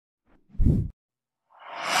Hello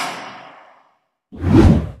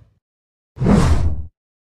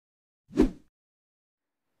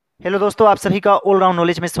दोस्तों, आप सभी का ऑल राउंड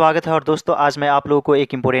नॉलेज में स्वागत है। और दोस्तों, आज मैं आप लोगों को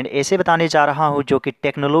एक इंपॉर्टेंट ऐसे बताने जा रहा हूं जो कि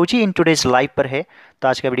टेक्नोलॉजी इन टुडेज लाइफ पर है। तो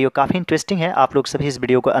आज का वीडियो काफ़ी इंटरेस्टिंग है, आप लोग सभी इस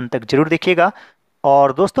वीडियो को अंत तक जरूर देखिएगा।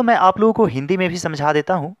 और दोस्तों, मैं आप लोगों को हिंदी में भी समझा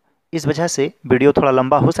देता हूं, इस वजह से वीडियो थोड़ा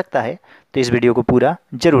लंबा हो सकता है, तो इस वीडियो को पूरा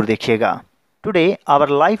जरूर देखिएगा। Today our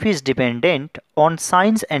life is dependent on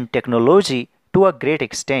science and technology to a great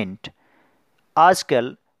extent.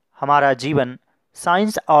 आजकल हमारा जीवन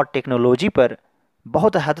साइंस और टेक्नोलॉजी पर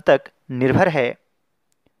बहुत हद तक निर्भर है।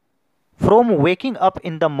 From waking up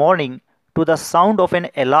in the morning to the sound of an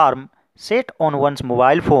alarm set on once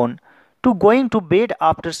mobile phone to going to bed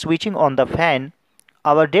after switching on the fan,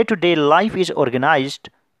 our day to day life is organised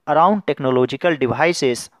around technological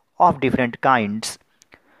devices of different kinds.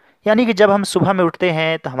 यानी कि जब हम सुबह में उठते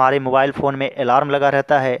हैं तो हमारे मोबाइल फ़ोन में अलार्म लगा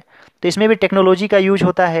रहता है, तो इसमें भी टेक्नोलॉजी का यूज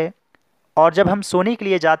होता है। और जब हम सोने के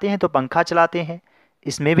लिए जाते हैं तो पंखा चलाते हैं,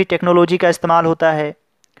 इसमें भी टेक्नोलॉजी का इस्तेमाल होता है।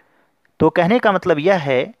 तो कहने का मतलब यह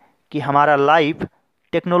है कि हमारा लाइफ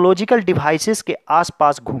टेक्नोलॉजिकल डिवाइसेस के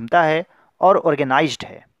आसपास घूमता है और ऑर्गेनाइज्ड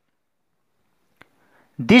है।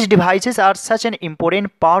 These devices are such an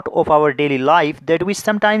important part of our daily life that we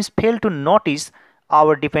sometimes fail to notice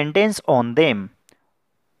our dependence on them.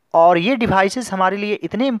 और ये डिवाइसेस हमारे लिए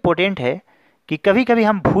इतने इम्पोर्टेंट है कि कभी कभी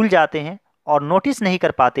हम भूल जाते हैं और नोटिस नहीं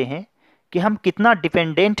कर पाते हैं कि हम कितना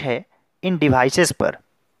डिपेंडेंट है इन डिवाइसेस पर।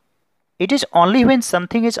 It is only when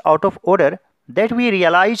something is out of order that we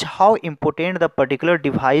realize how important the particular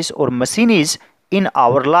device or machine is in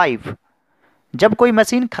our life. जब कोई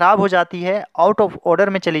मशीन खराब हो जाती है, आउट ऑफ ऑर्डर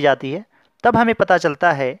में चली जाती है, तब हमें पता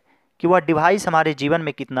चलता है कि वह डिवाइस हमारे जीवन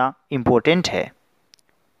में कितना इम्पोर्टेंट है।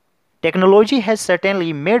 Technology has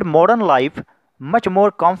certainly made modern life much more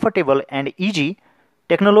comfortable and easy.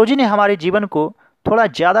 Technology ने हमारे जीवन को थोड़ा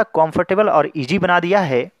ज़्यादा कंफर्टेबल और ईजी बना दिया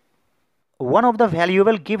है। One of the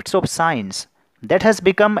valuable gifts of science that has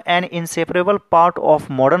become an inseparable part of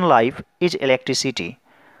modern life is electricity.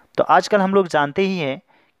 तो आजकल हम लोग जानते ही हैं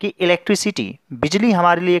कि इलेक्ट्रिसिटी, बिजली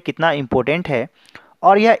हमारे लिए कितना इम्पोर्टेंट है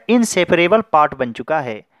और यह इनसेपरेबल पार्ट बन चुका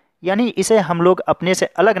है। यानी इसे हम लोग अपने से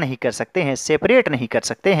अलग नहीं कर सकते हैं, सेपरेट नहीं कर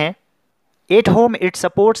सकते हैं। At home it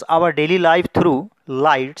supports our daily life through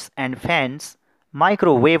lights and fans,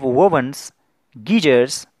 microwave ओवन्स,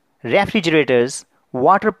 geysers, refrigerators,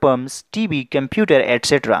 water pumps, TV, computer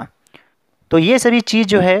etcetera. तो ये सभी चीज़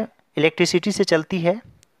जो है इलेक्ट्रिसिटी से चलती है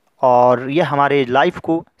और यह हमारे लाइफ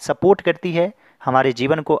को सपोर्ट करती है, हमारे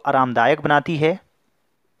जीवन को आरामदायक बनाती है।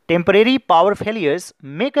 Temporary power failures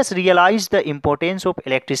make us realise the importance of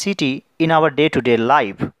electricity in our day to day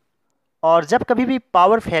life. और जब कभी भी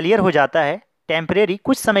पावर फेलियर हो जाता है टेम्परेरी,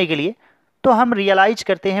 कुछ समय के लिए, तो हम रियलाइज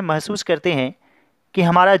करते हैं, महसूस करते हैं कि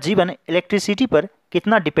हमारा जीवन इलेक्ट्रिसिटी पर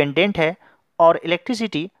कितना डिपेंडेंट है और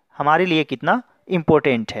इलेक्ट्रिसिटी हमारे लिए कितना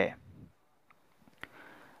इम्पोर्टेंट है।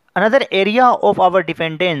 Another area of our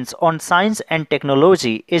dependence on science and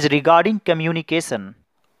technology is regarding communication.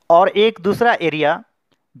 और एक दूसरा एरिया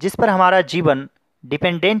जिस पर हमारा जीवन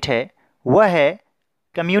डिपेंडेंट है वह है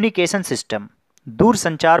कम्युनिकेशन सिस्टम,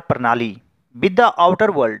 दूरसंचार प्रणाली, विद द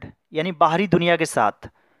आउटर वर्ल्ड, यानी बाहरी दुनिया के साथ।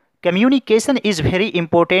 Communication is very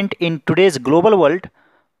important in today's global world.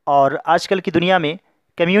 और आजकल की दुनिया में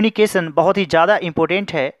कम्युनिकेशन बहुत ही ज़्यादा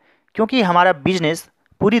इम्पोर्टेंट है, क्योंकि हमारा बिजनेस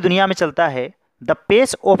पूरी दुनिया में चलता है। The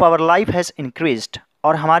pace of our life has increased,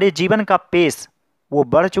 और हमारे जीवन का पेस वो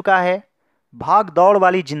बढ़ चुका है, भाग दौड़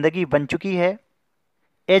वाली ज़िंदगी बन चुकी है।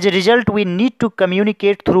 As a result we need to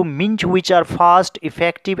communicate through means which are fast,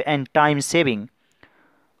 effective and time saving.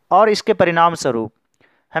 और इसके परिणाम स्वरूप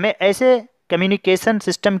हमें ऐसे कम्युनिकेशन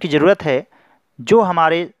सिस्टम की ज़रूरत है जो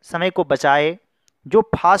हमारे समय को बचाए, जो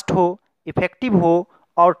फास्ट हो, इफ़ेक्टिव हो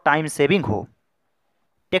और टाइम सेविंग हो।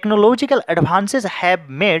 Technological advances have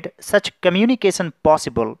made such communication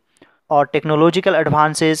possible. और टेक्नोलॉजिकल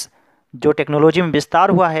एडवांसेस, जो टेक्नोलॉजी में विस्तार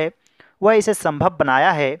हुआ है, वह इसे संभव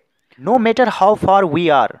बनाया है। No matter how far we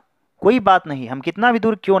are, कोई बात नहीं, हम कितना भी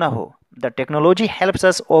दूर क्यों ना हो, the technology helps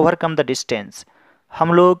us overcome the distance.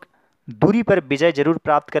 हम लोग दूरी पर विजय जरूर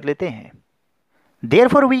प्राप्त कर लेते हैं।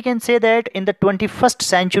 Therefore, we can say that in the 21st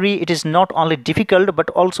century, it is not only difficult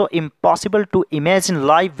but also impossible to imagine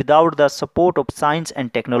life without the support of science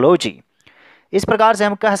and technology. इस प्रकार से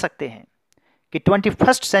हम कह सकते हैं कि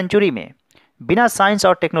 21st सेंचुरी में बिना साइंस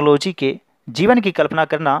और टेक्नोलॉजी के जीवन की कल्पना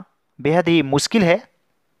करना बेहद ही मुश्किल है।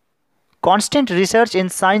 Constant research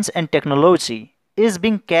in science and technology is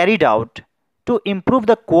being carried out to improve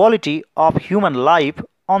the quality of human life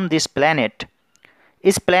on this planet.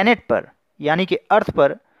 इस प्लैनेट पर, यानी कि अर्थ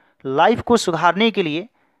पर, लाइफ को सुधारने के लिए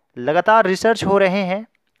लगातार रिसर्च हो रहे हैं,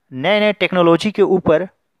 नए नए टेक्नोलॉजी के ऊपर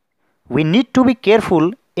we need to be careful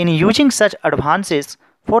in using such advances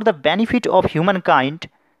for the benefit of humankind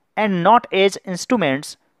and not as instruments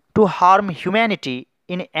to harm humanity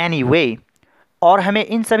in any way। और हमें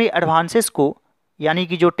इन सभी एडवांसेस को, यानी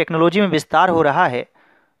कि जो टेक्नोलॉजी में विस्तार हो रहा है,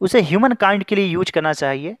 उसे ह्यूमन काइंड के लिए यूज करना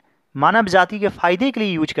चाहिए, मानव जाति के फ़ायदे के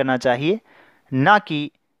लिए यूज करना चाहिए, ना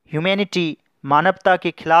कि ह्यूमैनिटी मानवता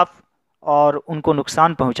के खिलाफ और उनको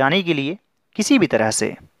नुकसान पहुंचाने के लिए किसी भी तरह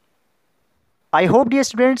से। आई होप डियर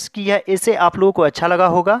स्टूडेंट्स कि यह ऐसे आप लोगों को अच्छा लगा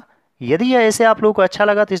होगा। यदि यह ऐसे आप लोगों को अच्छा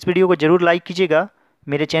लगा तो इस वीडियो को जरूर लाइक कीजिएगा,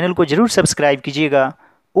 मेरे चैनल को जरूर सब्सक्राइब कीजिएगा।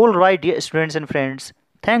 All right dear students and friends,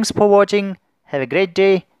 thanks for watching, have a great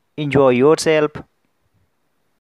day, enjoy yourself।